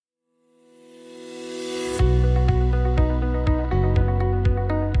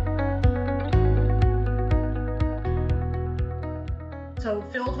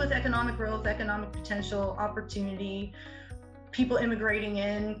growth, economic potential, opportunity, people immigrating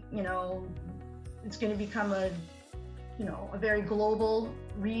in, it's going to become a very global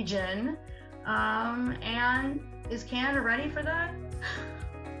region. And is Canada ready for that?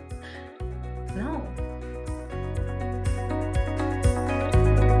 No.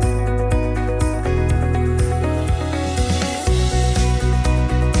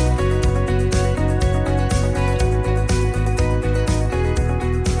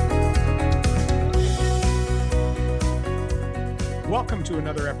 Welcome to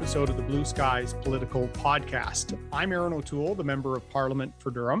another episode of the Blue Skies Political Podcast. I'm Aaron O'Toole, the Member of Parliament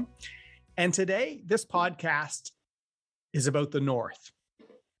for Durham. And today, this podcast is about the North.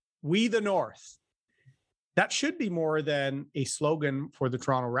 We the North. That should be more than a slogan for the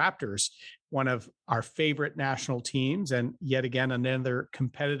Toronto Raptors, one of our favorite national teams, and yet again, another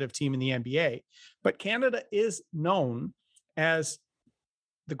competitive team in the NBA. But Canada is known as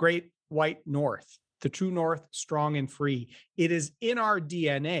the Great White North. The true North, strong and free. It is in our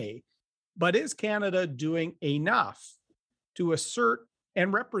DNA, but is Canada doing enough to assert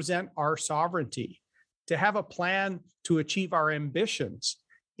and represent our sovereignty, to have a plan to achieve our ambitions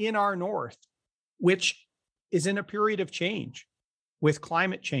in our North, which is in a period of change, with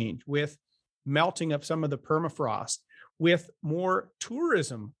climate change, with melting of some of the permafrost, with more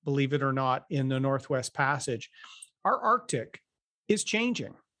tourism, believe it or not, in the Northwest Passage? Our Arctic is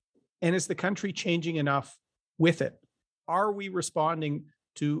changing. And is the country changing enough with it? Are we responding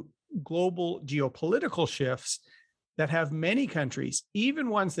to global geopolitical shifts that have many countries, even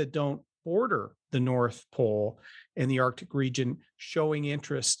ones that don't border the North Pole and the Arctic region, showing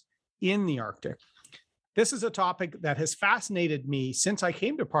interest in the Arctic? This is a topic that has fascinated me since I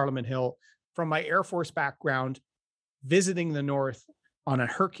came to Parliament Hill from my Air Force background, visiting the North on a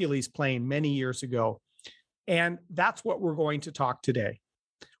Hercules plane many years ago. And that's what we're going to talk today.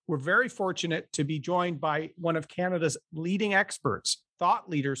 We're very fortunate to be joined by one of Canada's leading experts, thought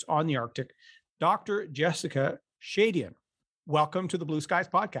leaders on the Arctic, Dr. Jessica Shadian. Welcome to the Blue Skies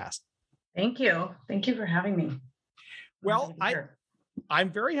Podcast. Thank you. Thank you for having me. Well,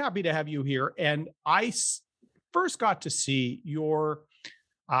 I'm very happy to have you here. And I first got to see your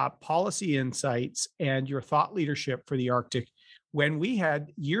policy insights and your thought leadership for the Arctic when we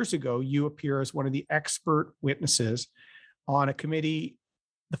had, years ago, you appear as one of the expert witnesses on a committee,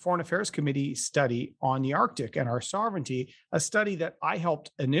 the Foreign Affairs Committee study on the Arctic and our sovereignty, a study that I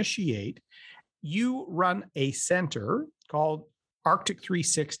helped initiate. You run a center called Arctic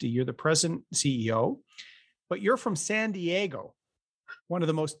 360. You're the president and CEO, but you're from San Diego, one of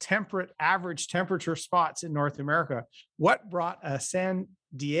the most temperate average temperature spots in North America. What brought a San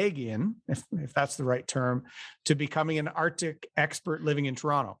Diegan, if that's the right term, to becoming an Arctic expert living in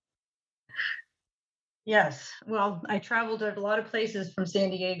Toronto? Yes. Well, I traveled a lot of places from San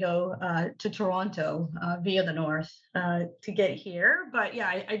Diego to Toronto via the North to get here. But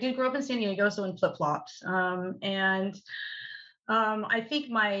yeah, I did grow up in San Diego, so in flip-flops. And I think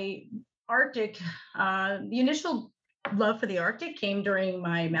my Arctic, the initial love for the Arctic came during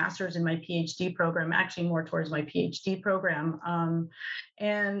my master's and my PhD program, actually more towards my PhD program.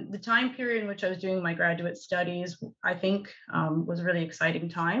 And the time period in which I was doing my graduate studies, I think was a really exciting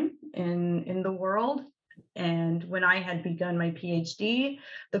time in the world. And when I had begun my PhD,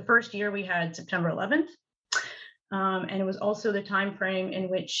 the first year we had September 11th. And it was also the time frame in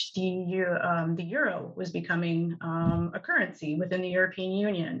which the euro was becoming a currency within the European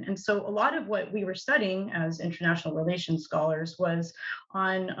Union. And so a lot of what we were studying as international relations scholars was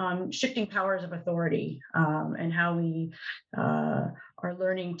on shifting powers of authority and how we are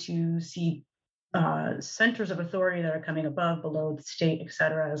learning to see centers of authority that are coming above, below the state, et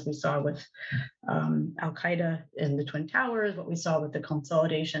cetera, as we saw with Al-Qaeda in the Twin Towers, what we saw with the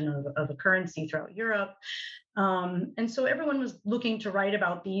consolidation of a currency throughout Europe. And so everyone was looking to write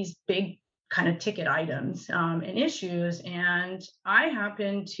about these big kind of ticket items and issues. And I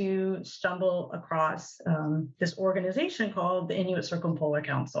happened to stumble across this organization called the Inuit Circumpolar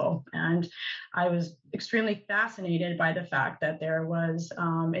Council. And I was extremely fascinated by the fact that there was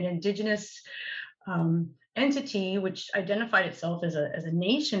an Indigenous entity which identified itself as a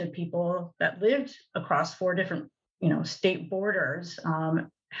nation of people that lived across 4 different state borders,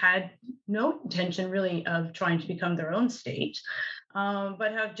 had no intention really of trying to become their own state,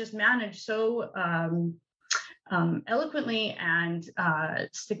 but have just managed so eloquently and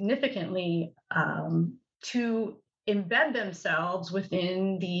significantly to embed themselves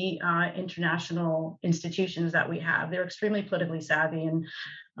within the international institutions that we have. They're extremely politically savvy, and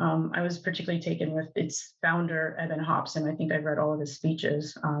I was particularly taken with its founder, Eben Hobson. I think I've read all of his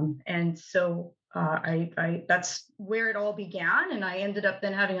speeches. And so that's where it all began. And I ended up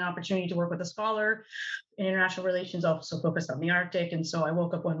then having an opportunity to work with a scholar in international relations, also focused on the Arctic. And so I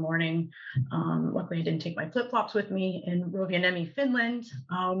woke up one morning, luckily I didn't take my flip-flops with me, in Rovaniemi, Finland,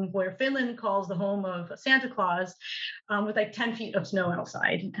 where Finland calls the home of Santa Claus, with like 10 feet of snow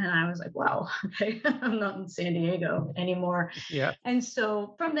outside. And I was like, wow, okay, I'm not in San Diego anymore. Yeah. And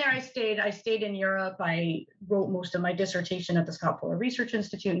so from there, I stayed in Europe. I wrote most of my dissertation at the Scott Fuller Research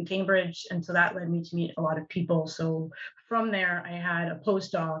Institute in Cambridge. And so that led me to meet a lot of people. So from there, I had a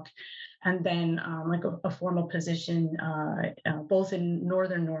postdoc and then like a formal position, both in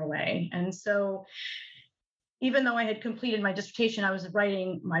Northern Norway. And so even though I had completed my dissertation, I was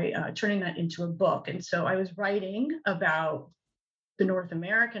writing turning that into a book. And so I was writing about the North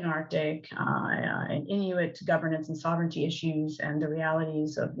American Arctic and Inuit governance and sovereignty issues and the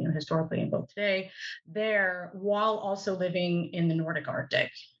realities of, historically and both today there, while also living in the Nordic Arctic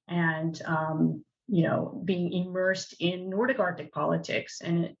and, being immersed in Nordic Arctic politics.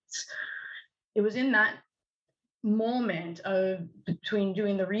 And it was in that moment of between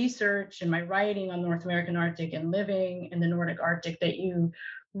doing the research and my writing on North American Arctic and living in the Nordic Arctic that you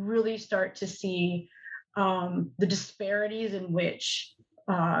really start to see the disparities in which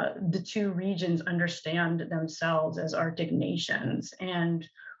the two regions understand themselves as Arctic nations and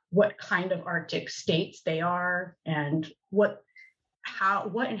what kind of Arctic states they are and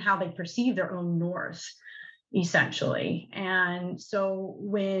how they perceive their own North, essentially. And so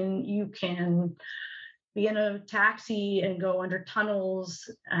when you can be in a taxi and go under tunnels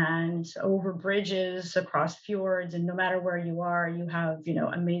and over bridges across fjords, and no matter where you are, you have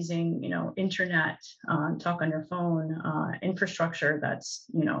amazing internet, talk on your phone, infrastructure that's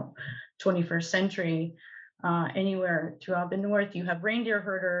 21st century. Anywhere throughout the North, you have reindeer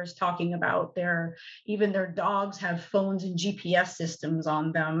herders talking about even their dogs have phones and GPS systems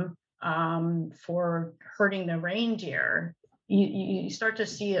on them for herding the reindeer. You start to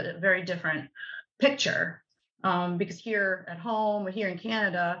see a very different picture, because here at home or here in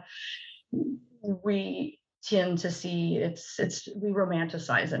Canada, we tend to see we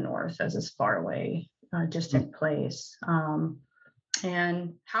romanticize the North as this far away, distant place.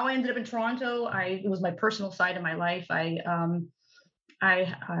 And how I ended up in Toronto, it was my personal side of my life. My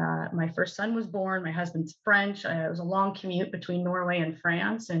first son was born. My husband's French. It was a long commute between Norway and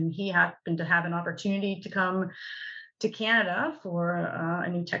France, and he happened to have an opportunity to come to Canada for a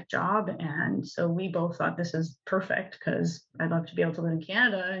new tech job. And so we both thought this is perfect because I'd love to be able to live in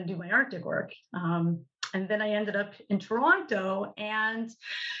Canada and do my Arctic work. And then I ended up in Toronto and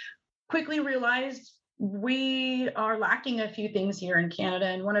quickly realized we are lacking a few things here in Canada.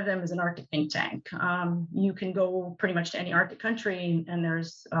 And one of them is an Arctic think tank. You can go pretty much to any Arctic country and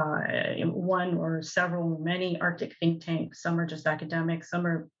there's one or many Arctic think tanks. Some are just academic, some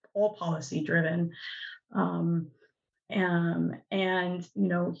are all policy driven. And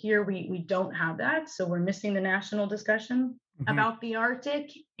here we don't have that, so we're missing the national discussion about the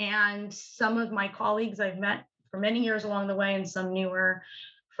Arctic. And some of my colleagues I've met for many years along the way, and some newer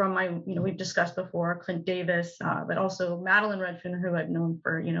from we've discussed before, Clint Davis, but also Madeline Redfin, who I've known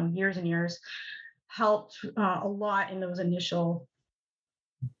for years and years, helped a lot in those initial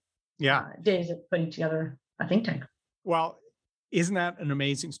days of putting together a think tank. Well, isn't that an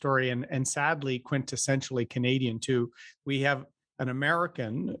amazing story? And sadly, quintessentially Canadian too. We have an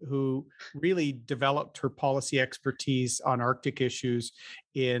American who really developed her policy expertise on Arctic issues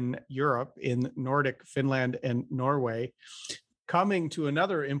in Europe, in Nordic, Finland, and Norway, coming to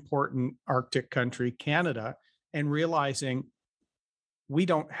another important Arctic country, Canada, and realizing we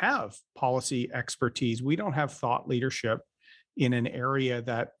don't have policy expertise. We don't have thought leadership in an area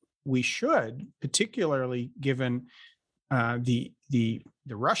that we should, particularly given the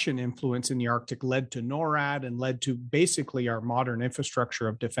Russian influence in the Arctic led to NORAD and led to basically our modern infrastructure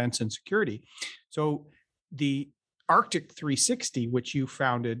of defense and security. So the Arctic 360, which you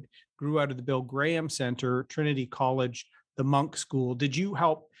founded, grew out of the Bill Graham Center, Trinity College, the Munk School. Did you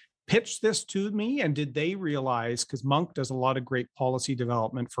help pitch this to me? And did they realize, because Munk does a lot of great policy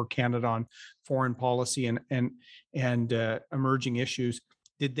development for Canada on foreign policy and emerging issues,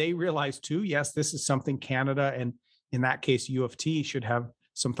 did they realize too, yes, this is something Canada and in that case, U of T should have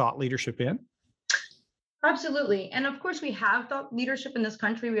some thought leadership in? Absolutely. And of course, we have thought leadership in this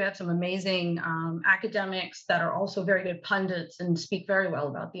country. We have some amazing academics that are also very good pundits and speak very well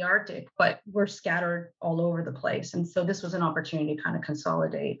about the Arctic, but we're scattered all over the place. And so this was an opportunity to kind of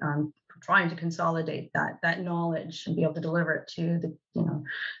consolidate trying to consolidate that knowledge and be able to deliver it to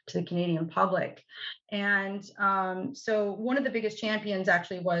the Canadian public. And so one of the biggest champions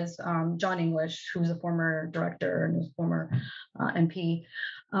actually was John English, who's a former director and is former MP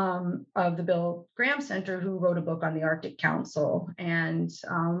of the Bill Graham Center, who wrote a book on the Arctic Council, and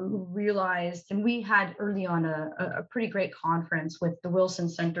realized, and we had early on a pretty great conference with the Wilson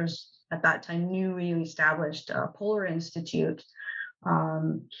Center's at that time newly established Polar Institute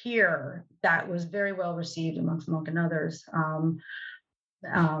here that was very well received among others.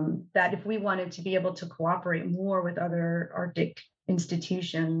 That if we wanted to be able to cooperate more with other Arctic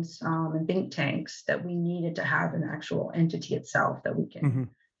institutions and think tanks, that we needed to have an actual entity itself that we can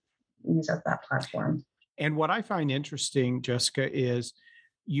use as that platform. And what I find interesting, Jessica, is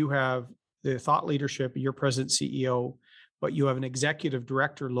you have the thought leadership, you're president CEO, but you have an executive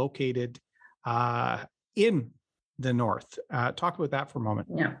director located in the North. Talk about that for a moment.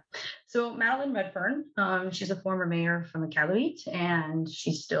 Yeah. So Madeline Redfern, she's a former mayor from Iqaluit, and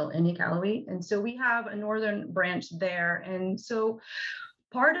she's still in Iqaluit. And so we have a northern branch there. And so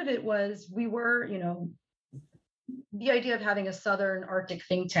part of it was we were, the idea of having a Southern Arctic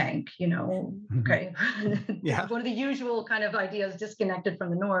think tank, okay. Yeah. One of the usual kind of ideas disconnected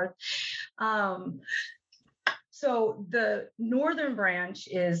from the North. So the northern branch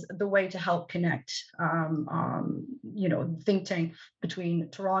is the way to help connect, think tank between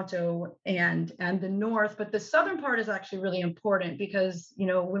Toronto and the North. But the southern part is actually really important because,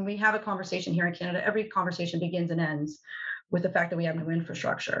 when we have a conversation here in Canada, every conversation begins and ends with the fact that we have no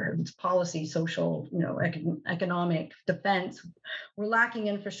infrastructure. It's policy, social, economic, defense. We're lacking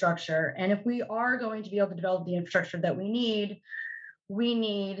infrastructure. And if we are going to be able to develop the infrastructure that we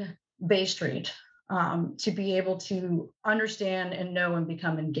need Bay Street. To be able to understand and know and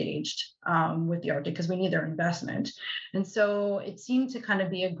become engaged with the Arctic, because we need their investment. And so it seemed to kind of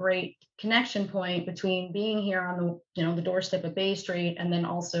be a great connection point between being here on the doorstep of Bay Street and then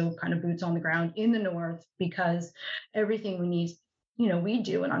also kind of boots on the ground in the North, because everything we need, we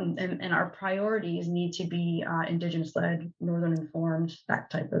do, and our priorities need to be Indigenous led, Northern informed, that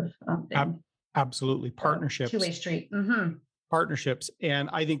type of thing. Absolutely. Partnerships. Two-way street. Partnerships. And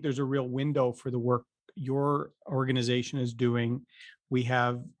I think there's a real window for the work your organization is doing. We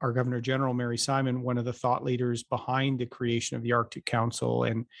have our Governor General, Mary Simon, one of the thought leaders behind the creation of the Arctic Council,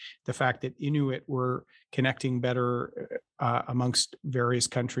 and the fact that Inuit were connecting better amongst various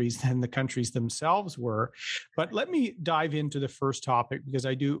countries than the countries themselves were. But let me dive into the first topic, because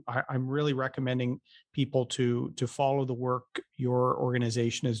I'm really recommending people to follow the work your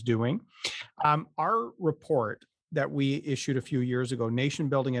organization is doing. Our report that we issued a few years ago, Nation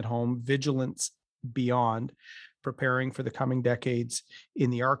Building at Home, Vigilance Beyond, Preparing for the Coming Decades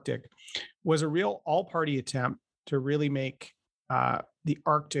in the Arctic, was a real all-party attempt to really make the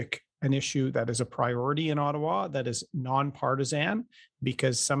Arctic an issue that is a priority in Ottawa, that is nonpartisan,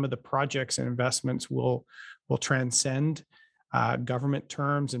 because some of the projects and investments will transcend government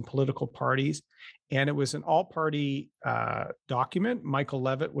terms and political parties. And it was an all-party document. Michael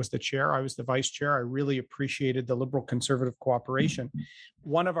Levitt was the chair. I was the vice chair. I really appreciated the Liberal-Conservative cooperation.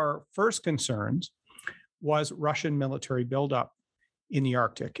 One of our first concerns was Russian military buildup in the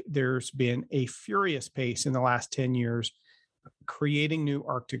Arctic. There's been a furious pace in the last 10 years, creating new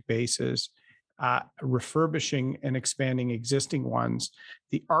Arctic bases, refurbishing and expanding existing ones.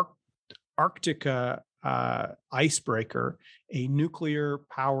 The Arctica icebreaker, a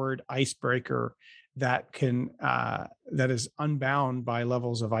nuclear-powered icebreaker that is unbound by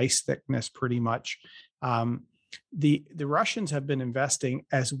levels of ice thickness, pretty much. The Russians have been investing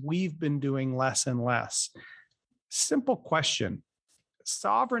as we've been doing less and less. Simple question: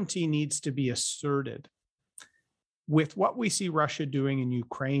 sovereignty needs to be asserted. With what we see Russia doing in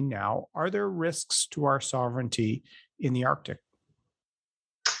Ukraine now, are there risks to our sovereignty in the Arctic?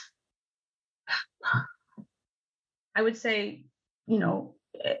 I would say,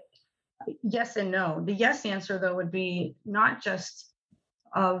 yes and no. The yes answer, though, would be not just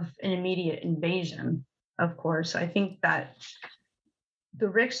of an immediate invasion, of course. I think that the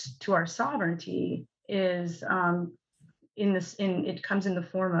risk to our sovereignty is it comes in the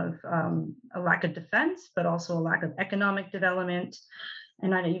form of a lack of defense, but also a lack of economic development.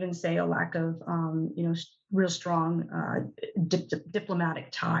 And I'd even say a lack of, real strong diplomatic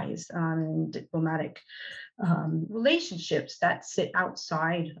ties and diplomatic relationships that sit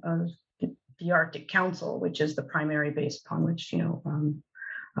outside of the Arctic Council, which is the primary base upon which,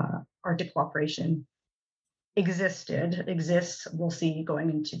 Arctic cooperation exists. We'll see going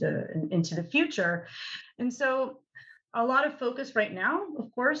into the future. And so a lot of focus right now, of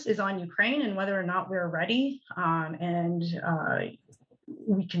course, is on Ukraine and whether or not we're ready.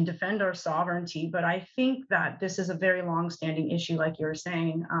 we can defend our sovereignty. But I think that this is a very long-standing issue, like you were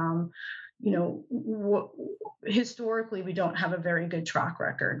saying. Historically, we don't have a very good track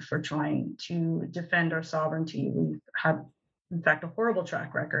record for trying to defend our sovereignty. We've had, in fact, a horrible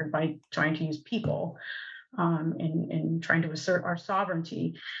track record by trying to use people in trying to assert our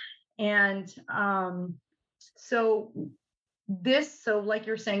sovereignty. And so like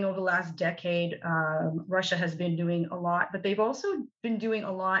you're saying, over the last decade, Russia has been doing a lot, but they've also been doing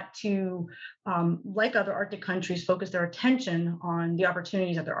a lot to, like other Arctic countries, focus their attention on the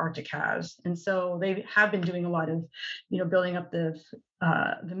opportunities that the Arctic has. And so they have been doing a lot of, building up the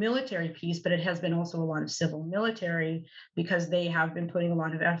military piece, but it has been also a lot of civil military, because they have been putting a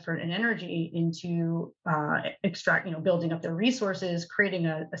lot of effort and energy into building up their resources, creating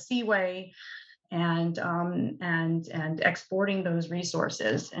a seaway, and exporting those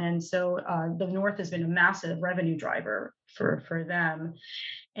resources. And so the North has been a massive revenue driver for them.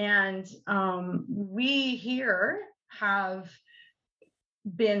 And we here have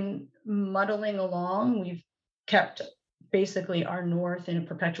been muddling along. We've kept basically our North in a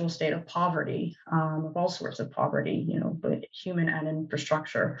perpetual state of poverty, of all sorts of poverty, but human and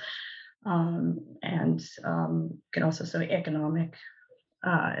infrastructure, and can also say economic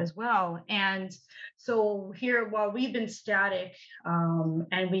as well. And so here, while we've been static,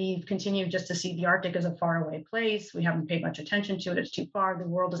 and we've continued just to see the Arctic as a faraway place, we haven't paid much attention to it. It's too far. The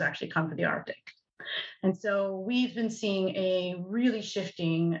world has actually come for the Arctic. And so we've been seeing a really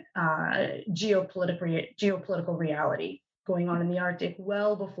shifting geopolitical reality going on in the Arctic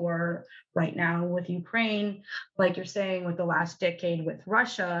well before right now with Ukraine, like you're saying, with the last decade with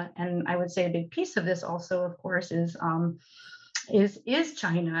Russia. And I would say a big piece of this also, of course, is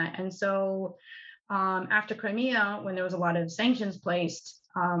China. And so after Crimea, when there was a lot of sanctions placed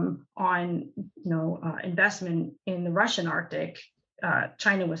on investment in the Russian Arctic,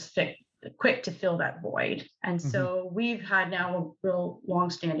 China was quick to fill that void. And so we've had now a real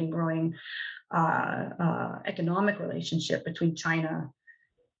longstanding growing economic relationship between China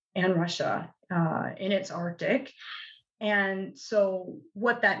and Russia in its Arctic. And so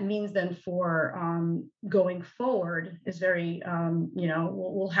what that means then for going forward is very,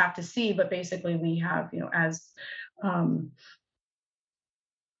 we'll have to see. But basically we have,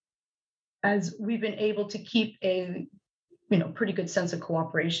 as we've been able to keep a, pretty good sense of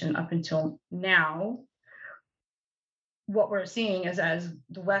cooperation up until now, what we're seeing is as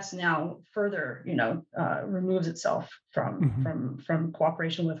the West now further, removes itself from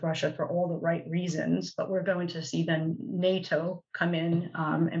cooperation with Russia for all the right reasons, but we're going to see then NATO come in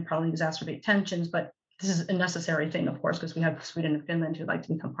and probably exacerbate tensions. But this is a necessary thing, of course, because we have Sweden and Finland who'd like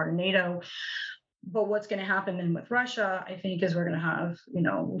to become part of NATO. But what's going to happen then with Russia, I think, is we're going to have,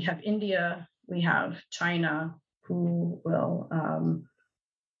 we have India, we have China, who will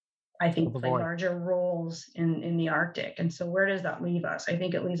I think play larger roles in the Arctic. And so where does that leave us? I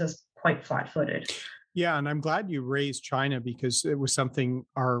think it leaves us quite flat-footed. Yeah, and I'm glad you raised China, because it was something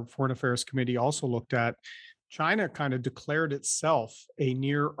our Foreign Affairs Committee also looked at. China kind of declared itself a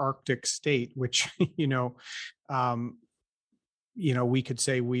near Arctic state, which, we could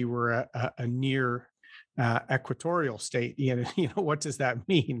say we were a near equatorial state. What does that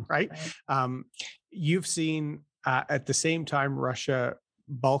mean, right? You've seen at the same time Russia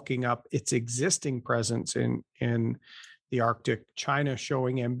bulking up its existing presence in the Arctic, China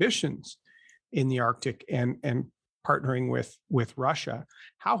showing ambitions in the Arctic and partnering with Russia.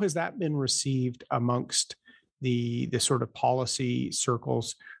 How has that been received amongst the sort of policy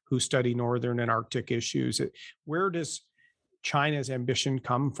circles who study Northern and Arctic issues? Where does China's ambition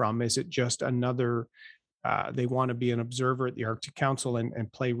come from? Is it just another, they want to be an observer at the Arctic Council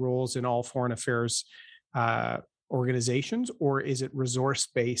and play roles in all foreign affairs organizations, or is it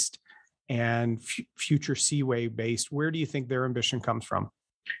resource-based and future seaway-based? Where do you think their ambition comes from?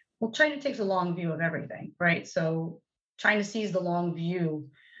 Well, China takes a long view of everything, right? So China sees the long view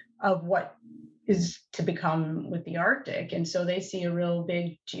of what is to become with the Arctic. And so they see a real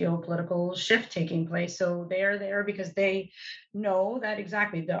big geopolitical shift taking place. So they're there because they know that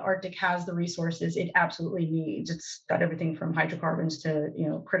exactly the Arctic has the resources it absolutely needs. It's got everything from hydrocarbons to,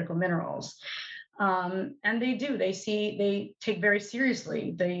 critical minerals. And they take very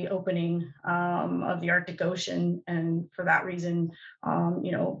seriously the opening of the Arctic Ocean. And for that reason,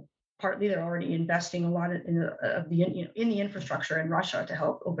 partly they're already investing a lot in the infrastructure in Russia to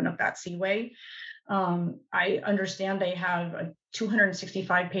help open up that seaway. I understand they have a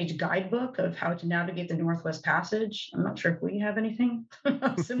 265-page guidebook of how to navigate the Northwest Passage. I'm not sure if we have anything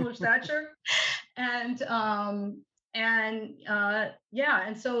of similar stature. And And yeah,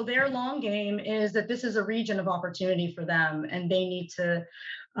 and so their long game is that this is a region of opportunity for them, and they need to,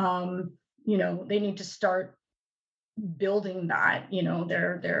 they need to start building that,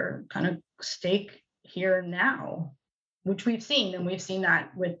 their kind of stake here now, which we've seen, and we've seen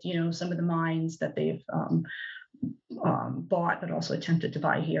that with some of the mines that they've bought, but also attempted to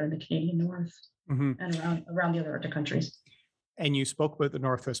buy here in the Canadian North and around the other Arctic countries. And you spoke about the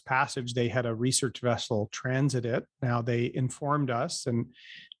Northwest Passage. They had a research vessel transit it. Now they informed us, and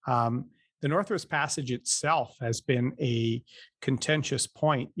the Northwest Passage itself has been a contentious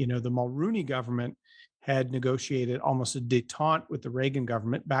point. The Mulroney government had negotiated almost a detente with the Reagan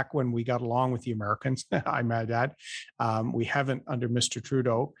government back when we got along with the Americans. I might add, we haven't under Mr.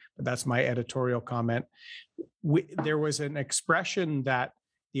 Trudeau, but that's my editorial comment. There was an expression that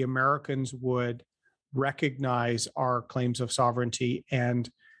the Americans would recognize our claims of sovereignty and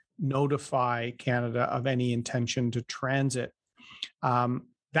notify Canada of any intention to transit.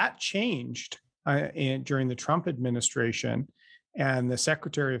 That changed during the Trump administration, and the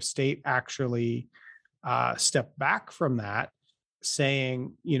Secretary of State actually stepped back from that,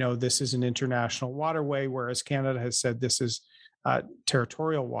 saying, this is an international waterway, whereas Canada has said this is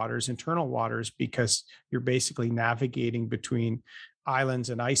territorial waters, internal waters, because you're basically navigating between islands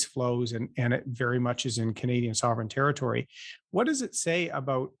and ice flows, and it very much is in Canadian sovereign territory. What does it say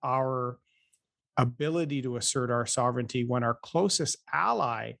about our ability to assert our sovereignty when our closest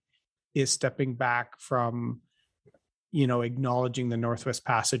ally is stepping back from, acknowledging the Northwest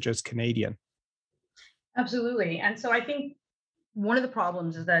Passage as Canadian? Absolutely. And so I think one of the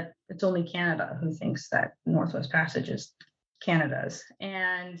problems is that it's only Canada who thinks that Northwest Passage is Canada's.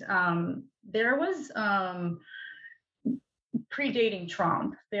 And there was, predating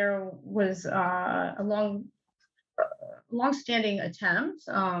Trump, there was a long-standing attempt,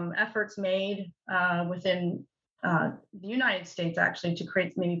 efforts made within the United States actually to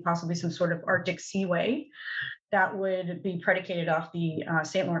create maybe possibly some sort of Arctic Seaway that would be predicated off the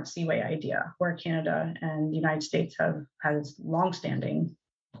St. Lawrence Seaway idea, where Canada and the United States has long-standing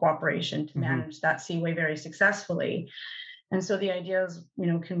cooperation to manage that seaway very successfully. And so the idea is,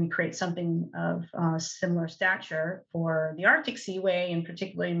 can we create something of similar stature for the Arctic Seaway, and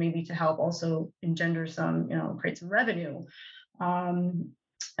particularly maybe to help also engender some, create some revenue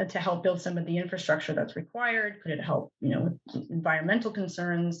to help build some of the infrastructure that's required? Could it help, with environmental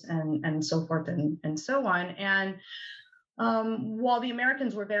concerns and so forth and so on? And while the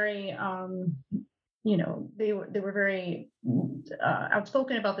Americans were very, they were very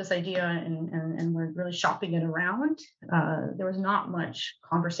outspoken about this idea and were really shopping it around, there was not much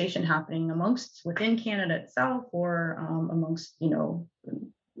conversation happening within Canada itself, or amongst,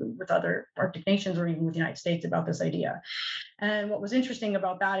 with other Arctic nations, or even with the United States, about this idea. And what was interesting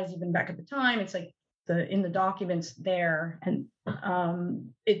about that is, even back at the time, it's like in the documents there, and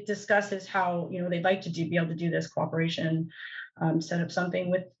it discusses how they'd like to be able to do this cooperation, set up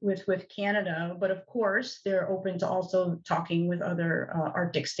something with Canada, but of course they're open to also talking with other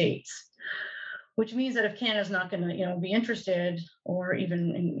Arctic states, which means that if Canada's not going to be interested, or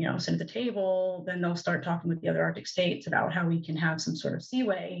even sit at the table, then they'll start talking with the other Arctic states about how we can have some sort of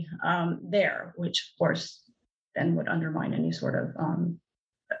seaway there, which of course then would undermine any sort of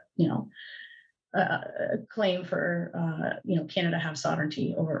claim for Canada have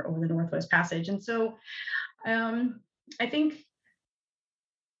sovereignty over the Northwest Passage. And so I think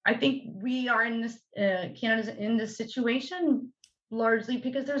we are in this, Canada's in this situation largely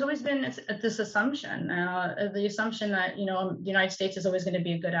because there's always been this assumption, the assumption that the United States is always going to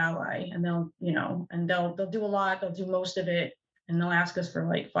be a good ally, and they'll do a lot, they'll do most of it, and they'll ask us for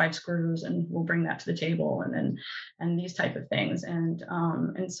like 5 screws, and we'll bring that to the table, and these type of things, and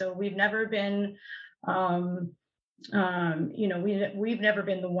so we've never been, we've never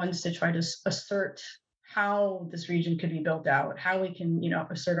been the ones to try to assert how this region could be built out, how we can,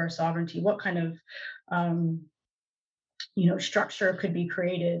 assert our sovereignty, what kind of, structure could be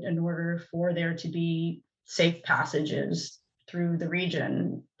created in order for there to be safe passages through the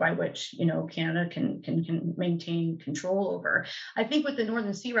region by which, Canada can maintain control over. I think with the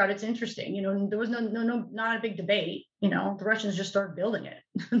Northern Sea Route, it's interesting. There was not a big debate. The Russians just started building it.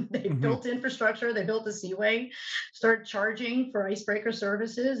 They built infrastructure, they built the seaway, started charging for icebreaker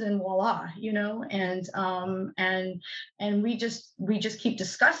services, and voila, and we just keep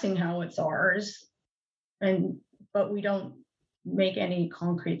discussing how it's ours, but we don't make any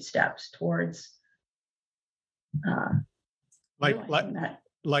concrete steps towards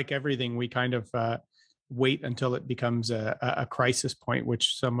like everything, we kind of wait until it becomes a crisis point,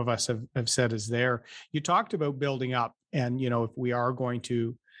 which some of us have said is there. You talked about building up, and if we are going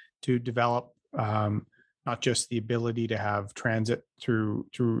to develop not just the ability to have transit through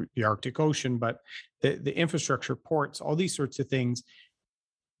the Arctic Ocean, but the infrastructure, ports, all these sorts of things.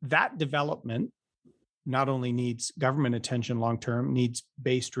 That development not only needs government attention long term, needs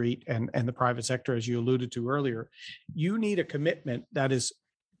Bay Street and the private sector, as you alluded to earlier. You need a commitment that is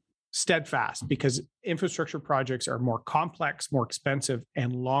steadfast, because infrastructure projects are more complex, more expensive,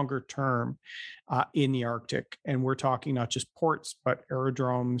 and longer term in the Arctic. And we're talking not just ports, but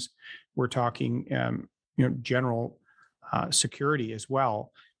aerodromes. We're talking, general security as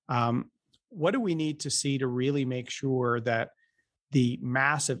well. What do we need to see to really make sure that the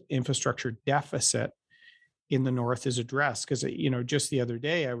massive infrastructure deficit in the North is addressed? Because, just the other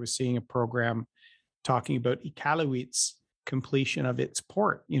day, I was seeing a program talking about Iqaluit's completion of its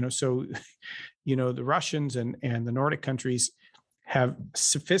port. So, the Russians and the Nordic countries have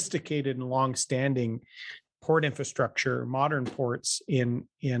sophisticated and long-standing port infrastructure, modern ports in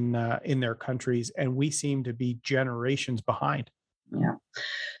their countries, and we seem to be generations behind. Yeah.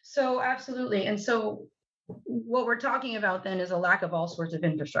 So absolutely. And so what we're talking about then is a lack of all sorts of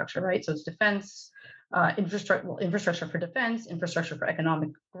infrastructure, right? So it's defense, infrastructure for defense, infrastructure for economic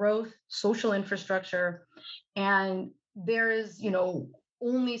growth, social infrastructure. And there is,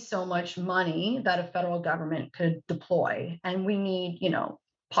 only so much money that a federal government could deploy. And we need,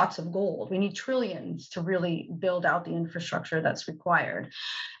 pots of gold. We need trillions to really build out the infrastructure that's required.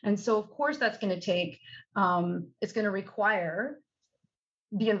 And so, of course, that's going to take, it's going to require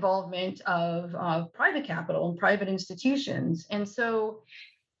the involvement of private capital and private institutions. And so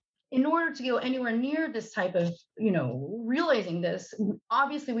in order to go anywhere near this type of, realizing this,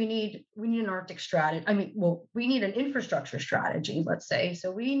 obviously we need an Arctic strategy. We need an infrastructure strategy, let's say.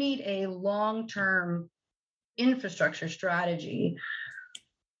 So we need a long-term infrastructure strategy.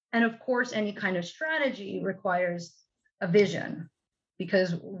 And of course, any kind of strategy requires a vision,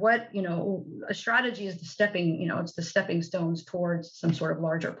 because a strategy is it's the stepping stones towards some sort of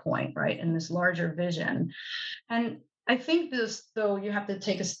larger point, right? And this larger vision. And I think though, you have to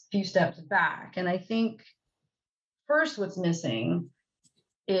take a few steps back. And I think first what's missing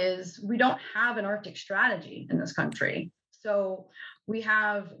is we don't have an Arctic strategy in this country. So we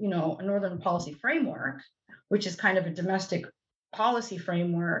have, a Northern Policy Framework, which is kind of a domestic policy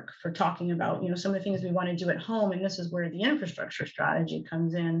framework for talking about, some of the things we want to do at home. And this is where the infrastructure strategy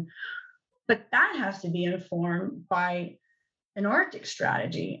comes in. But that has to be informed by an Arctic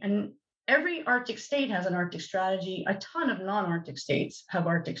strategy. And every Arctic state has an Arctic strategy. A ton of non-Arctic states have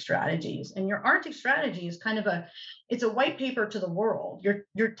Arctic strategies. And your Arctic strategy is kind of it's a white paper to the world.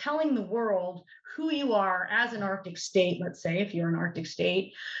 You're telling the world who you are as an Arctic state, let's say, if you're an Arctic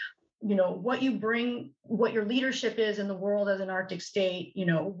state, what you bring, what your leadership is in the world as an Arctic state,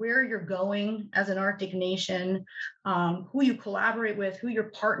 where you're going as an Arctic nation, who you collaborate with, who your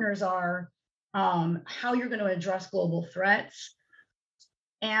partners are, how you're going to address global threats.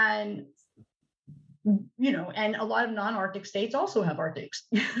 And, and a lot of non-Arctic states also have Arctic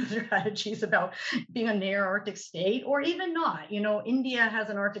strategies about being a near Arctic state, or even not. India has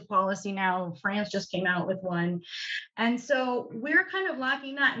an Arctic policy now. France just came out with one. And so we're kind of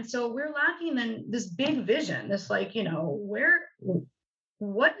lacking that. And so we're lacking then this big vision, this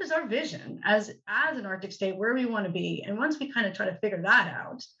what is our vision as an Arctic state, where we want to be? And once we kind of try to figure that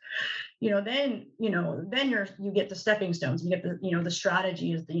out, then you get the stepping stones. You get the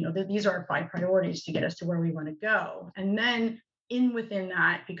strategy is these are our 5 priorities to get us to where we want to go. And then within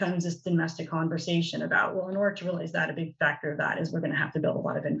that becomes this domestic conversation about, well, in order to realize that, a big factor of that is we're going to have to build a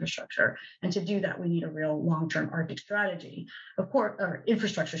lot of infrastructure. And to do that, we need a real long-term Arctic strategy, of course, or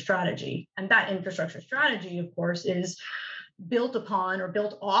infrastructure strategy. And that infrastructure strategy, of course, is built upon or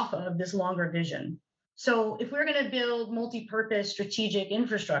built off of this longer vision. So if we're going to build multi-purpose strategic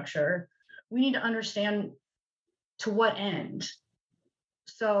infrastructure, we need to understand to what end.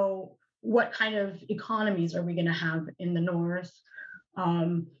 So what kind of economies are we going to have in the North?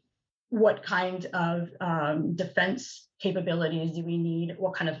 What kind of defense capabilities do we need?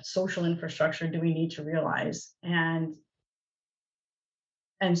 What kind of social infrastructure do we need to realize?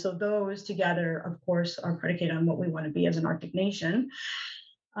 And so those together, of course, are predicated on what we want to be as an Arctic nation.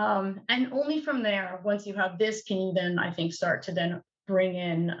 And only from there, once you have this, can you then, I think, start to then bring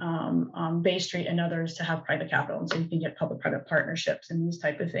in Bay Street and others to have private capital. And so you can get public-private partnerships and these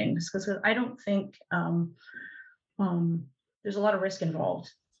type of things. Because I don't think there's a lot of risk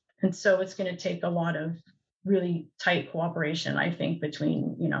involved. And so it's going to take a lot of really tight cooperation, I think,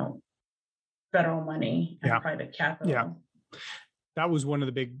 between, federal money and private capital. Yeah. That was one of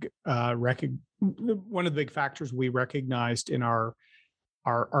the big factors we recognized in our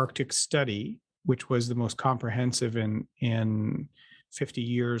Arctic study, which was the most comprehensive in 50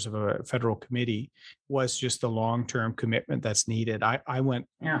 years of a federal committee was just the long-term commitment that's needed. I went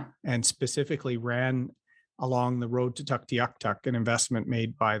and specifically ran along the road to Tuktoyaktuk, an investment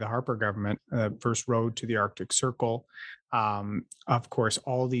made by the Harper government, first road to the Arctic Circle. Of course,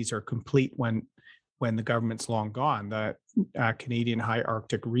 all these are complete when the government's long gone. The Canadian High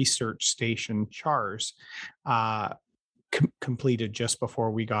Arctic Research Station, CHARS, completed just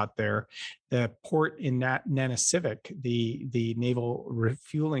before we got there. The port in Nanisivik, the naval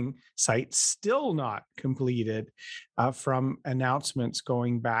refueling site, still not completed from announcements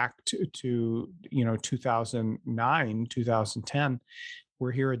going back to 2009, 2010.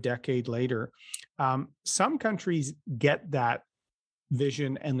 We're here a decade later. Some countries get that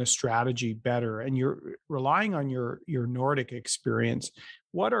vision and the strategy better, and you're relying on your Nordic experience.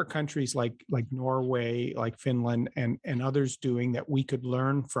 What are countries like Norway, like Finland, and others doing that we could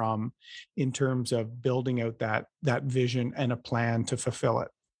learn from in terms of building out that vision and a plan to fulfill it?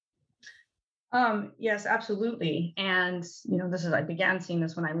 Yes, absolutely. And, I began seeing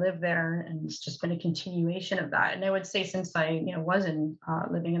this when I lived there, and it's just been a continuation of that. And I would say since I, was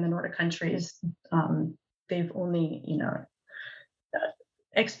living in the Nordic countries, they've only,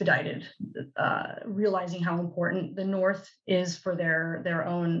 expedited realizing how important the North is for their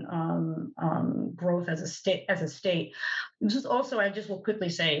own growth as a state. This is also, I just will quickly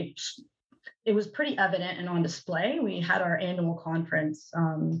say, it was pretty evident and on display. We had our annual conference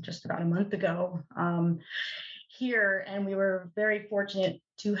just about a month ago here, and we were very fortunate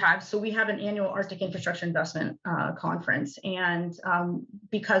to have. So we have an annual Arctic Infrastructure Investment conference, and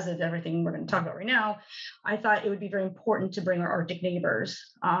because of everything we're going to talk about right now, I thought it would be very important to bring our Arctic neighbors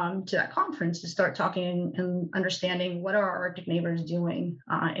to that conference to start talking and understanding what are our Arctic neighbors doing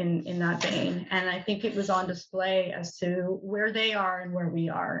in that vein. And I think it was on display as to where they are and where we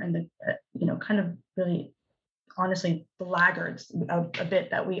are, and the kind of really honestly the laggards a bit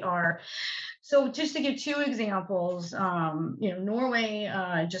that we are. So just to give two examples,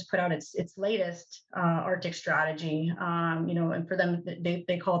 Norway just put out its latest Arctic strategy, and for them,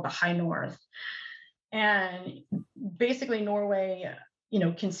 they call it the High North. And basically Norway,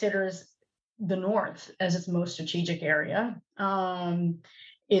 considers the North as its most strategic area.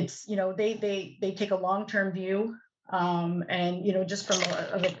 It's, they take a long-term view. And, just from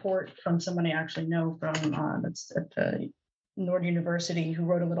a report from someone I actually know from that's at the Nord University, who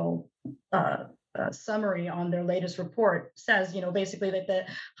wrote a little summary on their latest report, says, basically that the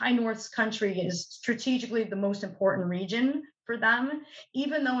High North's country is strategically the most important region for them,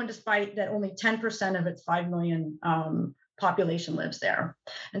 even though and despite that only 10% of its 5 million population lives there.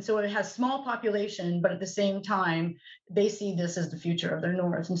 And so it has small population, but at the same time, they see this as the future of their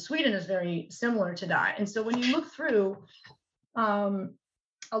North. And Sweden is very similar to that. And so when you look through a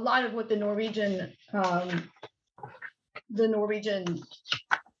lot of what the Norwegian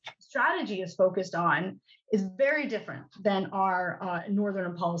strategy is focused on is very different than our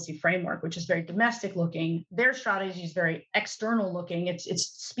Northern policy framework, which is very domestic looking. Their strategy is very external looking. It's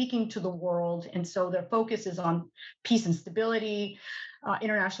speaking to the world. And so their focus is on peace and stability,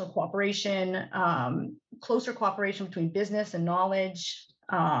 international cooperation, closer cooperation between business and knowledge,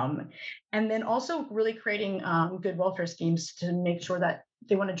 and then also really creating good welfare schemes to make sure that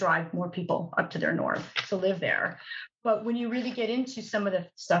they want to drive more people up to their North to live there. But when you really get into some of the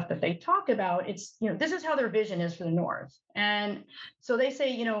stuff that they talk about, it's, this is how their vision is for the North. And so they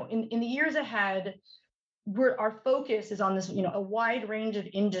say, in the years ahead, our focus is on this, a wide range of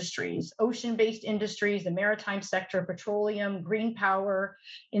industries, ocean-based industries, the maritime sector, petroleum, green power,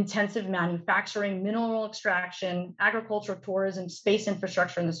 intensive manufacturing, mineral extraction, agricultural, tourism, space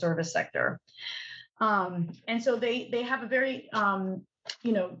infrastructure, and the service sector. And so they have a very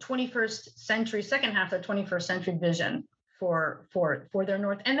 21st century, second half of the 21st century vision for their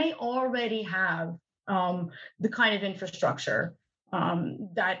North. And they already have the kind of infrastructure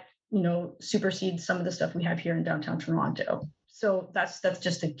that, supersedes some of the stuff we have here in downtown Toronto. So that's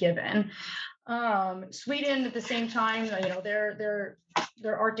just a given. Sweden at the same time, their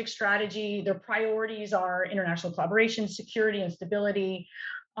Arctic strategy, their priorities are international collaboration, security and stability.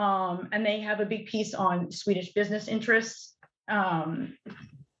 And they have a big piece on Swedish business interests in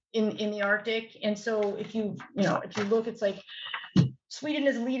the Arctic. And so if you look, it's like Sweden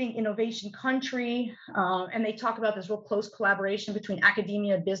is a leading innovation country, and they talk about this real close collaboration between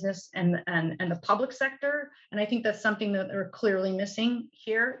academia, business, and the public sector. And I think that's something that they're clearly missing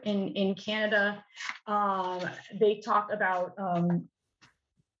here in Canada. They talk about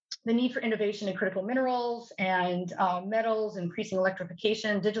the need for innovation in critical minerals and metals, increasing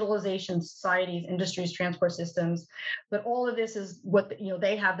electrification, digitalization, societies, industries, transport systems. But all of this is what,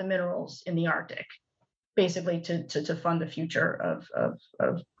 they have the minerals in the Arctic. basically to fund the future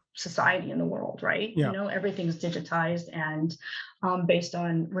of society in the world, right? Yeah. Everything's digitized and based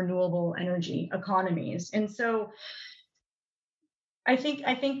on renewable energy economies. And so I think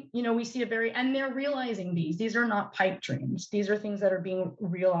we see and they're realizing these are not pipe dreams. These are things that are being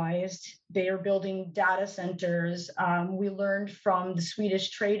realized. They are building data centers. We learned from the Swedish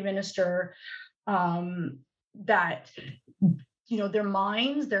trade minister that their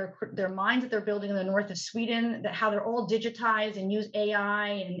mines that they're building in the north of Sweden, that how they're all digitized and use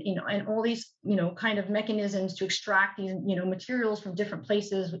AI and all these kind of mechanisms to extract these materials from different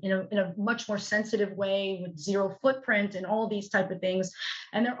places in a much more sensitive way with zero footprint and all these type of things.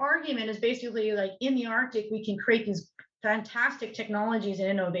 And their argument is basically like, in the Arctic we can create these fantastic technologies and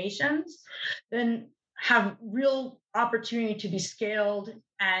innovations, then have real opportunity to be scaled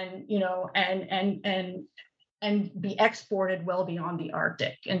and and be exported well beyond the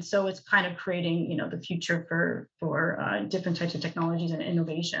Arctic. And so it's kind of creating, the future for different types of technologies and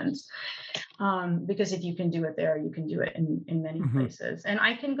innovations. Because if you can do it there, you can do it in many places. And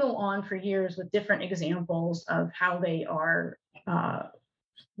I can go on for years with different examples of how they are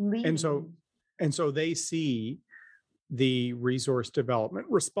leading. And so they see the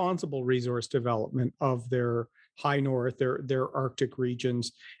responsible resource development of their high north, their Arctic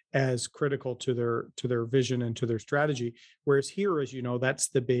regions, as critical to their vision and to their strategy. Whereas here, as you know, that's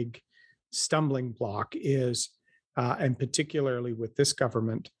the big stumbling block is, and particularly with this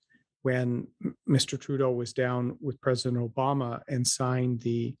government, when Mr. Trudeau was down with President Obama and signed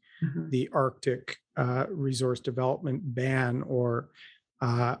the Arctic resource development ban or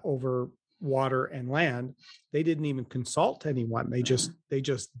over water and land, they didn't even consult anyone. They just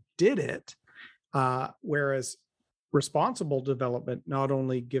did it. Whereas responsible development not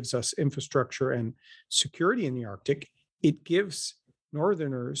only gives us infrastructure and security in the Arctic, it gives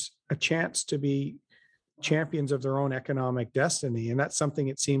Northerners a chance to be champions of their own economic destiny. And that's something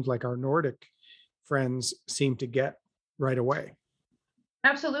it seems like our Nordic friends seem to get right away.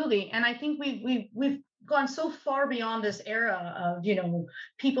 Absolutely. And I think we've gone so far beyond this era of,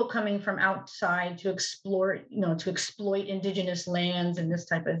 people coming from outside to explore, to exploit indigenous lands and this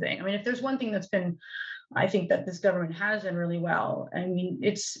type of thing. I mean, if there's one thing I think that this government has done really well. I mean,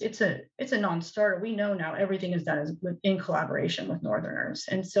 it's a non-starter. We know now everything is done in collaboration with Northerners.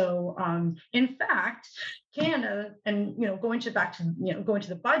 And so, in fact, Canada, and going to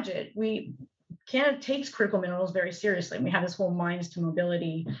the budget, Canada takes critical minerals very seriously. And we have this whole mines to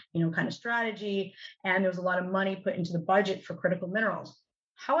mobility, kind of strategy, and there's a lot of money put into the budget for critical minerals.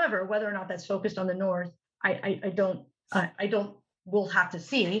 However, whether or not that's focused on the north, I don't. We'll have to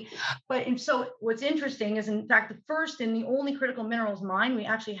see. But so what's interesting is, in fact, the first and the only critical minerals mine we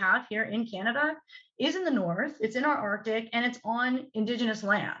actually have here in Canada is in the north. It's in our Arctic, and it's on Indigenous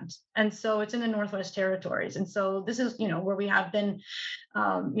land. And so it's in the Northwest Territories. And so this is, where we have been,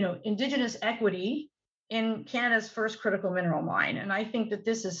 Indigenous equity in Canada's first critical mineral mine. And I think that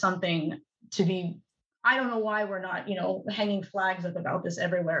this is something to be, I don't know why we're not, hanging flags up about this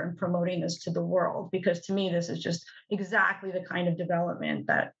everywhere and promoting this to the world, because to me, this is just exactly the kind of development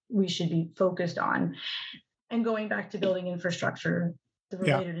that we should be focused on. And going back to building infrastructure, the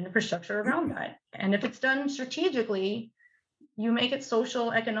related infrastructure around that. And if it's done strategically, you make it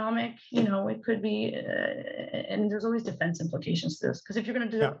social, economic, it could be, and there's always defense implications to this, because if you're going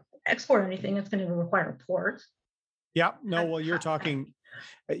to export anything, it's going to require a port. Yeah, no, well, you're talking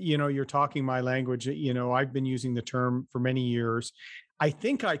my language. I've been using the term for many years. I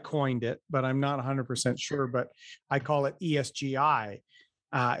think I coined it, but I'm not 100% sure, but I call it ESGI,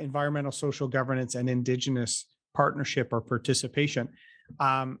 environmental, social governance, and Indigenous partnership or participation.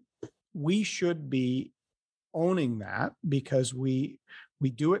 We should be owning that because we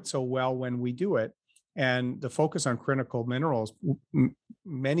do it so well when we do it. And the focus on critical minerals,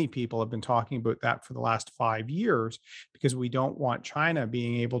 many people have been talking about that for the last 5 years, because we don't want China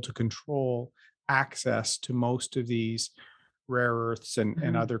being able to control access to most of these rare earths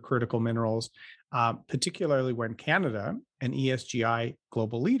and other critical minerals, particularly when Canada, an ESGI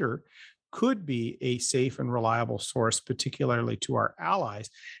global leader, could be a safe and reliable source, particularly to our allies.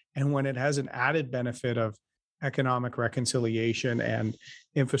 And when it has an added benefit of economic reconciliation and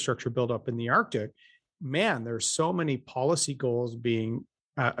infrastructure buildup in the Arctic, man, there's so many policy goals being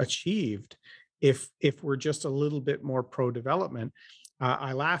achieved if we're just a little bit more pro-development.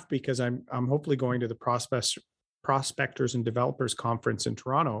 I laugh because I'm hopefully going to the Prospectors and Developers Conference in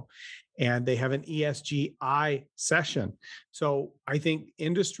Toronto, and they have an ESGI session. So I think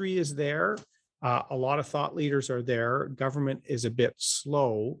industry is there. A lot of thought leaders are there. Government is a bit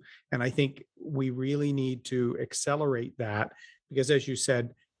slow. And I think we really need to accelerate that because, as you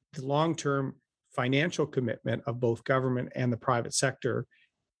said, the long-term financial commitment of both government and the private sector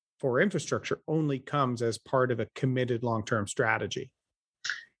for infrastructure only comes as part of a committed long-term strategy.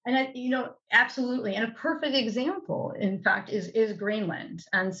 And absolutely. And a perfect example, in fact, is Greenland.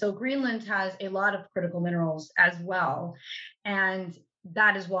 And so Greenland has a lot of critical minerals as well. And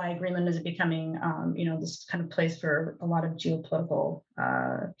that is why Greenland is becoming, this kind of place for a lot of geopolitical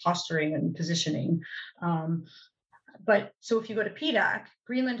posturing and positioning. But so if you go to PDAC,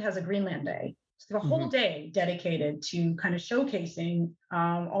 Greenland has a Greenland Day. So the whole day dedicated to kind of showcasing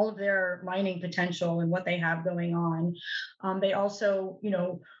all of their mining potential and what they have going on. They also,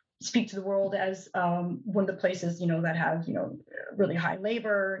 speak to the world as one of the places, that have, really high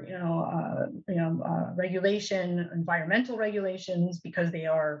labor, regulation, environmental regulations, because they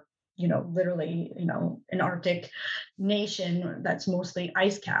are, literally, an Arctic nation that's mostly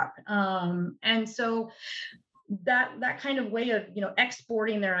ice cap. And so that kind of way of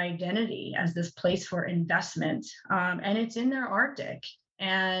exporting their identity as this place for investment, and it's in their Arctic.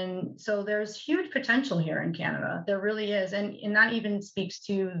 And so there's huge potential here in Canada. There really is. And that even speaks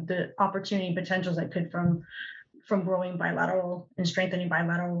to the opportunity and potentials that could from growing bilateral and strengthening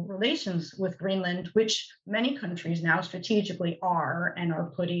bilateral relations with Greenland, which many countries now strategically are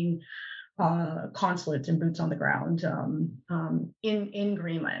putting consulates and boots on the ground in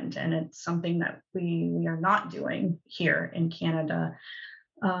Greenland. And it's something that we are not doing here in Canada,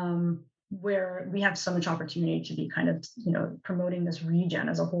 where we have so much opportunity to be kind of, promoting this region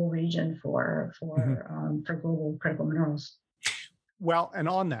as a whole region for global critical minerals. Well, and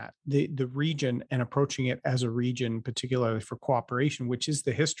on that, the region and approaching it as a region, particularly for cooperation, which is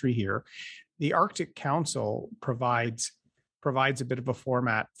the history here, the Arctic Council provides a bit of a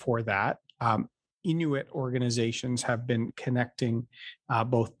format for that. Inuit organizations have been connecting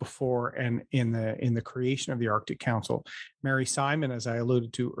both before and in the creation of the Arctic Council. Mary Simon, as I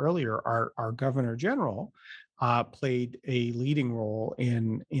alluded to earlier, our Governor General, played a leading role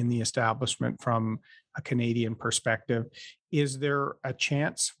in the establishment from a Canadian perspective. Is there a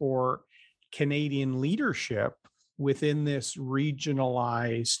chance for Canadian leadership within this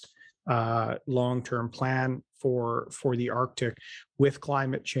regionalized long-term plan for the Arctic, with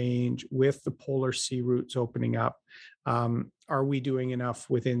climate change, with the polar sea routes opening up? Are we doing enough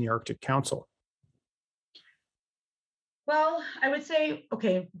within the Arctic Council? Well, I would say,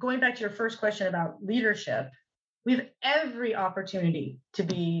 okay, going back to your first question about leadership, we have every opportunity to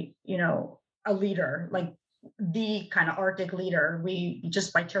be, a leader, like the kind of Arctic leader, we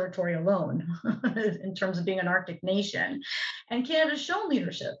just by territory alone, in terms of being an Arctic nation. And Canada's shown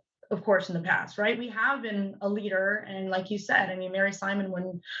leadership, of course, in the past, right? We have been a leader. And like you said, I mean, Mary Simon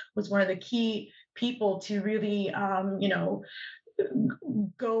was one of the key people to really,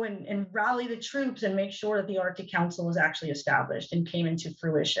 go and rally the troops and make sure that the Arctic Council was actually established and came into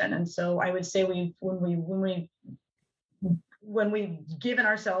fruition. And so I would say when we've given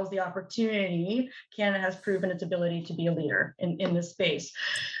ourselves the opportunity, Canada has proven its ability to be a leader in this space.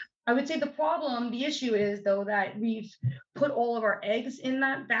 I would say the issue is, though, that we've put all of our eggs in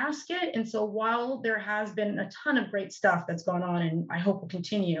that basket. And so while there has been a ton of great stuff that's gone on, and I hope will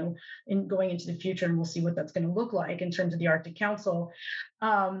continue in going into the future, and we'll see what that's going to look like in terms of the Arctic Council,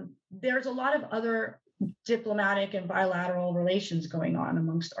 there's a lot of other diplomatic and bilateral relations going on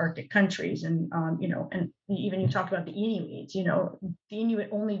amongst Arctic countries. And, and even you talked about the Inuit, the Inuit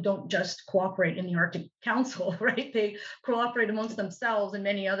only don't just cooperate in the Arctic Council, right? They cooperate amongst themselves in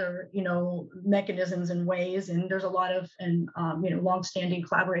many other, mechanisms and ways. And there's a lot of, longstanding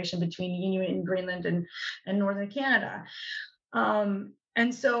collaboration between the Inuit in Greenland and Northern Canada.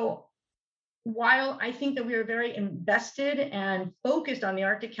 And so while I think that we are very invested and focused on the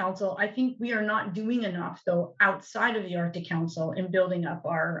Arctic Council, I think we are not doing enough, though, outside of the Arctic Council in building up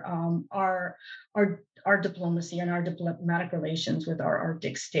our diplomacy and our diplomatic relations with our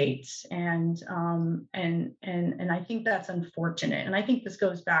Arctic states, and I think that's unfortunate. And I think this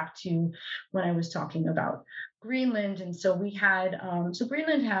goes back to when I was talking about Greenland. And so we had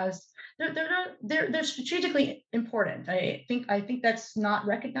Greenland has. They're strategically important. I think that's not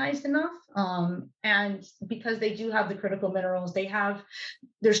recognized enough. And because they do have the critical minerals,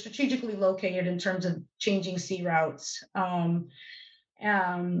 they're strategically located in terms of changing sea routes. They're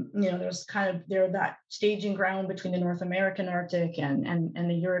that staging ground between the North American Arctic and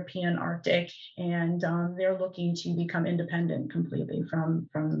the European Arctic, and they're looking to become independent completely from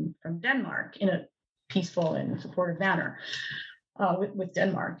Denmark in a peaceful and supportive manner. With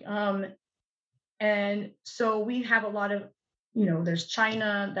Denmark. And so we have a lot of there's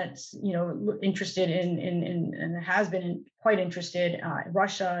China that's, interested in and has been quite interested,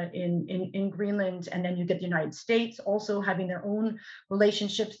 Russia in Greenland. And then you get the United States also having their own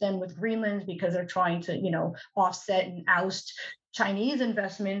relationships then with Greenland because they're trying to, offset and oust Chinese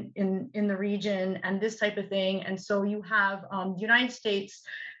investment in the region and this type of thing. And so you have the United States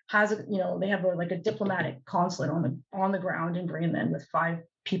has, they have like a diplomatic consulate on the ground in Greenland with 5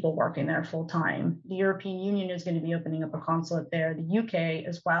 people working there full time. The European Union is going to be opening up a consulate there, the UK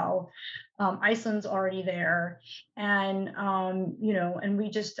as well. Iceland's already there. And,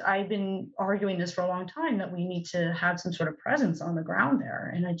 and I've been arguing this for a long time that we need to have some sort of presence on the ground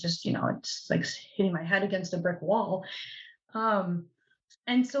there. And I just, it's like hitting my head against a brick wall.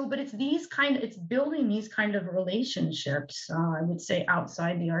 And so, but it's building these kind of relationships, I would say,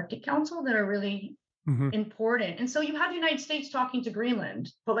 outside the Arctic Council that are really important. And so you have the United States talking to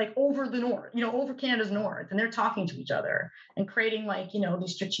Greenland, but like over the north, over Canada's north, and they're talking to each other and creating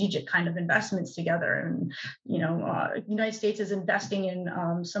these strategic kind of investments together. And, the United States is investing in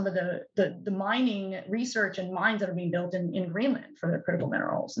some of the mining research and mines that are being built in Greenland for their critical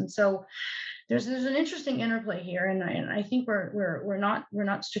minerals. And so there's an interesting interplay here, and I think we're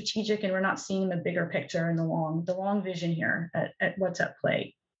not strategic, and we're not seeing the bigger picture and the long vision here at what's at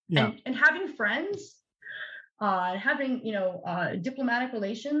play. Yeah. And having friends, having diplomatic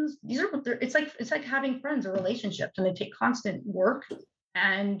relations. It's like having friends or relationships, and they take constant work,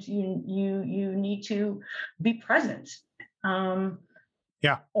 and you need to be present.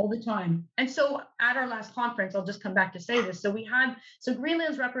 All the time. And so at our last conference, I'll just come back to say this. So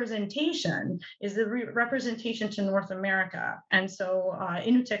Greenland's representation is the representation to North America. And so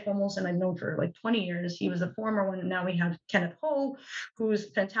Inutek Olmosen, I've known for like 20 years. He was a former one. Now we have Kenneth Ho,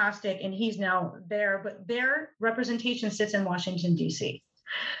 who's fantastic, and he's now there. But their representation sits in Washington, D.C.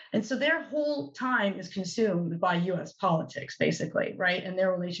 And so their whole time is consumed by U.S. politics, basically, right? And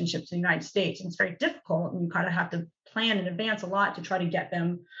their relationship to the United States. And it's very difficult, and you kind of have to plan in advance a lot to try to get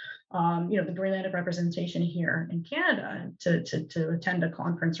them, the Greenlandic representation here in Canada to attend a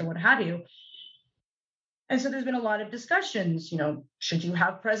conference or what have you. And so there's been a lot of discussions, should you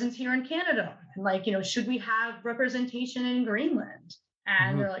have presence here in Canada? And should we have representation in Greenland?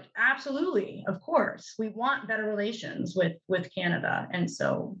 And they're like, absolutely, of course, we want better relations with Canada. And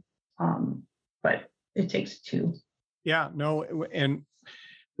so, but it takes 2. Yeah, no, and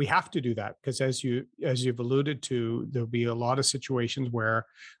we have to do that because as you've alluded to, there'll be a lot of situations where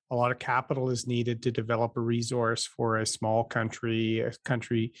a lot of capital is needed to develop a resource for a small country,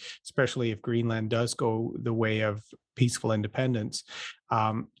 especially if Greenland does go the way of peaceful independence.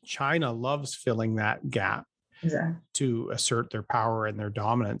 China loves filling that gap. Exactly. To assert their power and their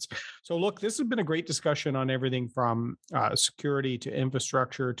dominance. So look, this has been a great discussion on everything from security to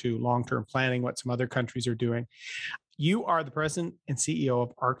infrastructure to long-term planning, what some other countries are doing. You are the president and CEO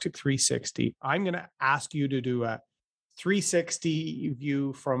of Arctic 360. I'm going to ask you to do a 360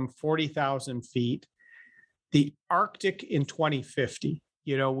 view from 40,000 feet, the Arctic in 2050.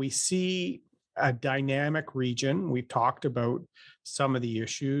 We see a dynamic region. We've talked about some of the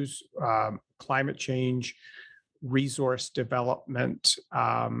issues, climate change, resource development,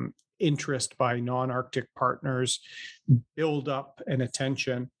 interest by non-Arctic partners, build up and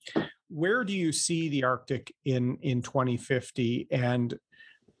attention. Where do you see the Arctic in 2050, and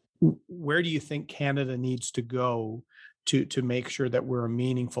where do you think Canada needs to go to make sure that we're a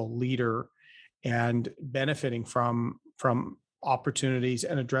meaningful leader and benefiting from opportunities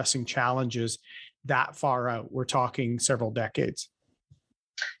and addressing challenges that far out? We're talking several decades.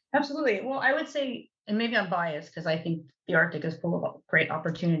 Absolutely. Well, I would say, and maybe I'm biased because I think the Arctic is full of great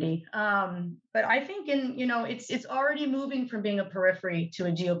opportunity. But I think it's already moving from being a periphery to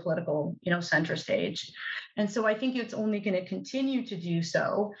a geopolitical, center stage. And so I think it's only going to continue to do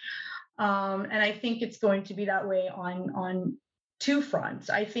so. And I think it's going to be that way on 2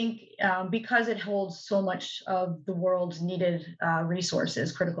 fronts. I think because it holds so much of the world's needed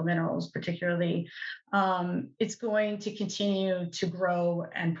resources, critical minerals particularly, it's going to continue to grow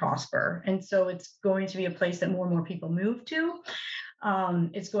and prosper. And so it's going to be a place that more and more people move to.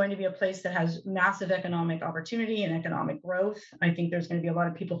 It's going to be a place that has massive economic opportunity and economic growth. I think there's going to be a lot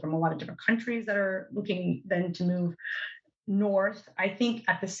of people from a lot of different countries that are looking then to move north. I think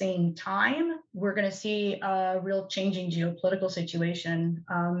at the same time, we're going to see a real changing geopolitical situation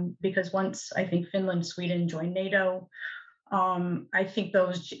because once I think Finland, Sweden join NATO, I think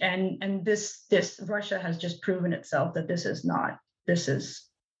those and this Russia has just proven itself that this is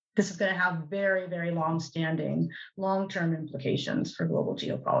going to have very, very long-standing, long-term implications for global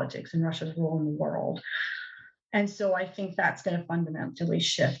geopolitics and Russia's role in the world. And so I think that's going to fundamentally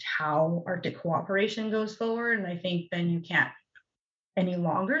shift how Arctic cooperation goes forward. And I think then you can't any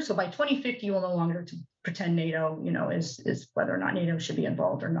longer. So by 2050, you will no longer pretend NATO, is whether or not NATO should be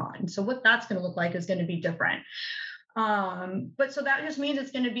involved or not. And so what that's going to look like is going to be different. But so that just means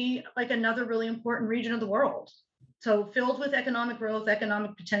it's going to be like another really important region of the world. So filled with economic growth,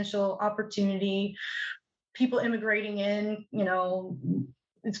 economic potential, opportunity, people immigrating in,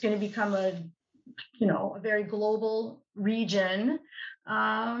 it's going to become a very global region.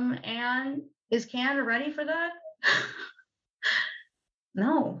 And is Canada ready for that?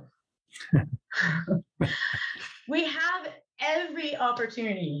 No. We have every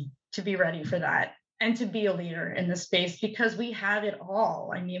opportunity to be ready for that and to be a leader in the space because we have it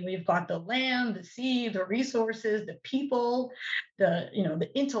all. I mean, we've got the land, the sea, the resources, the people, the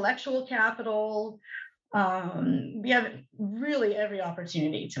intellectual capital. We have really every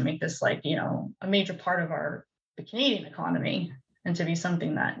opportunity to make this like, a major part of the Canadian economy and to be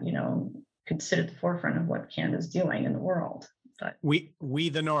something that, could sit at the forefront of what Canada's doing in the world. But we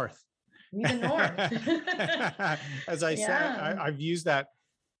the North. We the North. As I said, I've used that,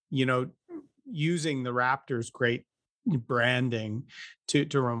 using the Raptors' great branding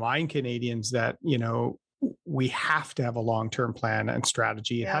to remind Canadians that, we have to have a long-term plan and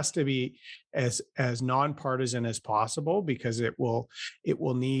strategy. It has to be as nonpartisan as possible because it will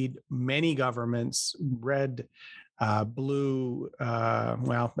need many governments, red, blue,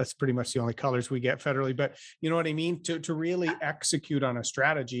 well, that's pretty much the only colors we get federally, but you know what I mean? To really execute on a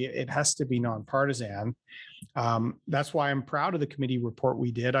strategy, it has to be nonpartisan. That's why I'm proud of the committee report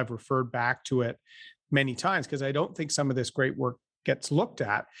we did. I've referred back to it many times because I don't think some of this great work gets looked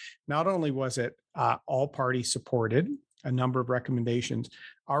at. Not only was it all parties supported, a number of recommendations,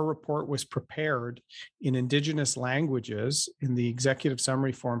 our report was prepared in Indigenous languages in the executive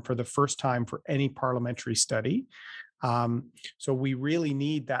summary form for the first time for any parliamentary study. So we really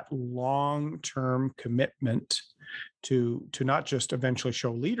need that long-term commitment to not just eventually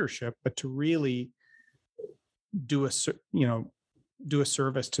show leadership, but to really do a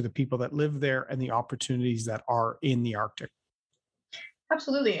service to the people that live there and the opportunities that are in the Arctic.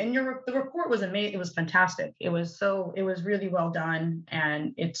 Absolutely. And the report was amazing. It was fantastic. It was really well done.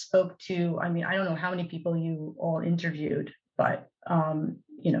 And it spoke to, I mean, I don't know how many people you all interviewed, but,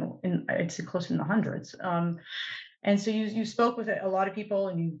 I'd say close in the hundreds. And so you spoke with a lot of people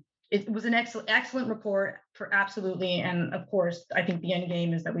and it was an excellent report for absolutely. And of course, I think the end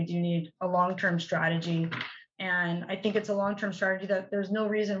game is that we do need a long-term strategy. And I think it's a long-term strategy that there's no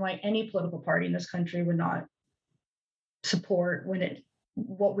reason why any political party in this country would not support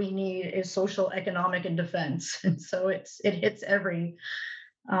what we need is social, economic, and defense. And so it hits every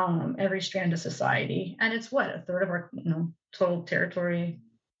strand of society. And it's a third of our total territory,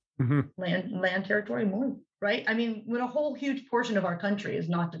 land territory, more, right? I mean, when a whole huge portion of our country is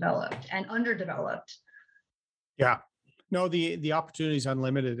not developed and underdeveloped. Yeah. No, the opportunity is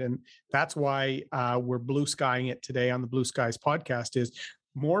unlimited. And that's why we're blue skying it today on the Blue Skies podcast is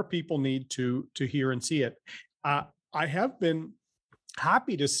more people need to hear and see it. I have been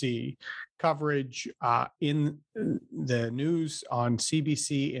happy to see coverage in the news on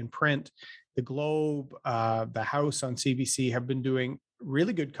CBC in print. The Globe, the House on CBC have been doing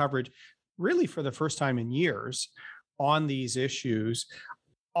really good coverage, really for the first time in years on these issues,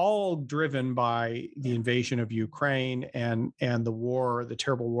 all driven by the invasion of Ukraine and the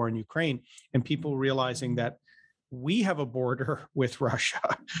terrible war in Ukraine, and people realizing that we have a border with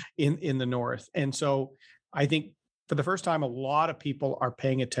Russia in the north. And so I think for the first time, a lot of people are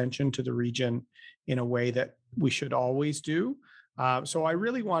paying attention to the region in a way that we should always do. So I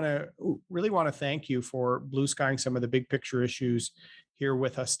really want to thank you for blue skying some of the big picture issues here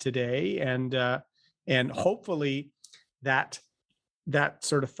with us today, and hopefully that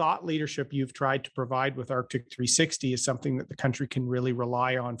sort of thought leadership you've tried to provide with Arctic 360 is something that the country can really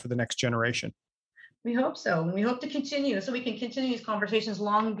rely on for the next generation. We hope so. And we hope to continue so we can continue these conversations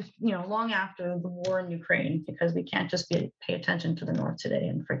long after the war in Ukraine, because we can't just pay attention to the North today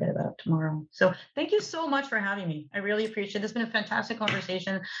and forget about it tomorrow. So thank you so much for having me. I really appreciate it. It's been a fantastic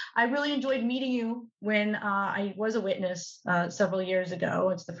conversation. I really enjoyed meeting you when I was a witness several years ago.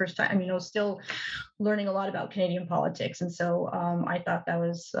 It's the first time, still learning a lot about Canadian politics. And so I thought that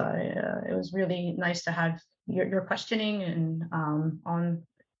it was really nice to have your questioning and on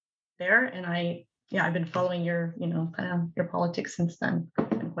there. And I've been following your politics since then. It's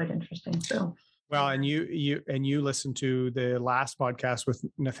been quite interesting. So well, and you listened to the last podcast with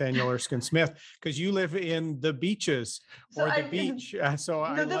Nathaniel Erskine Smith because you live in the beaches the beach. So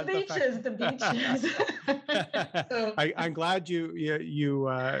the beaches. So. I'm glad you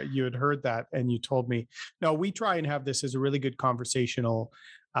had heard that and you told me. No, we try and have this as a really good conversational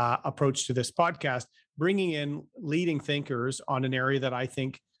approach to this podcast, bringing in leading thinkers on an area that I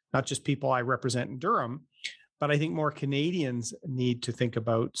think not just people I represent in Durham, but I think more Canadians need to think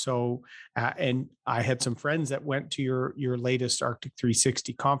about. So, and I had some friends that went to your latest Arctic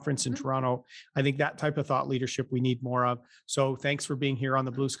 360 conference in Toronto. I think that type of thought leadership we need more of. So thanks for being here on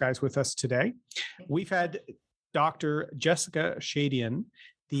the Blue Skies with us today. We've had Dr. Jessica Shadian,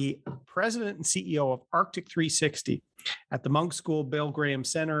 the president and CEO of Arctic 360 at the Munk School Bill Graham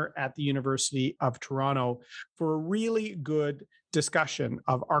Center at the University of Toronto, for a really good discussion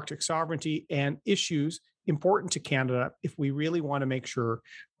of Arctic sovereignty and issues important to Canada if we really want to make sure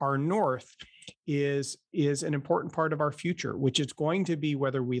our North is an important part of our future, which is going to be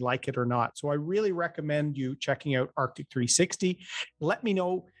whether we like it or not. So I really recommend you checking out Arctic 360. Let me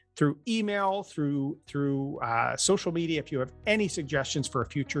know through email, through social media, if you have any suggestions for a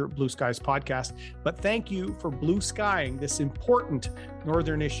future Blue Skies podcast. But thank you for blue skying this important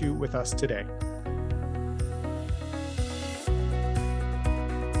Northern issue with us today.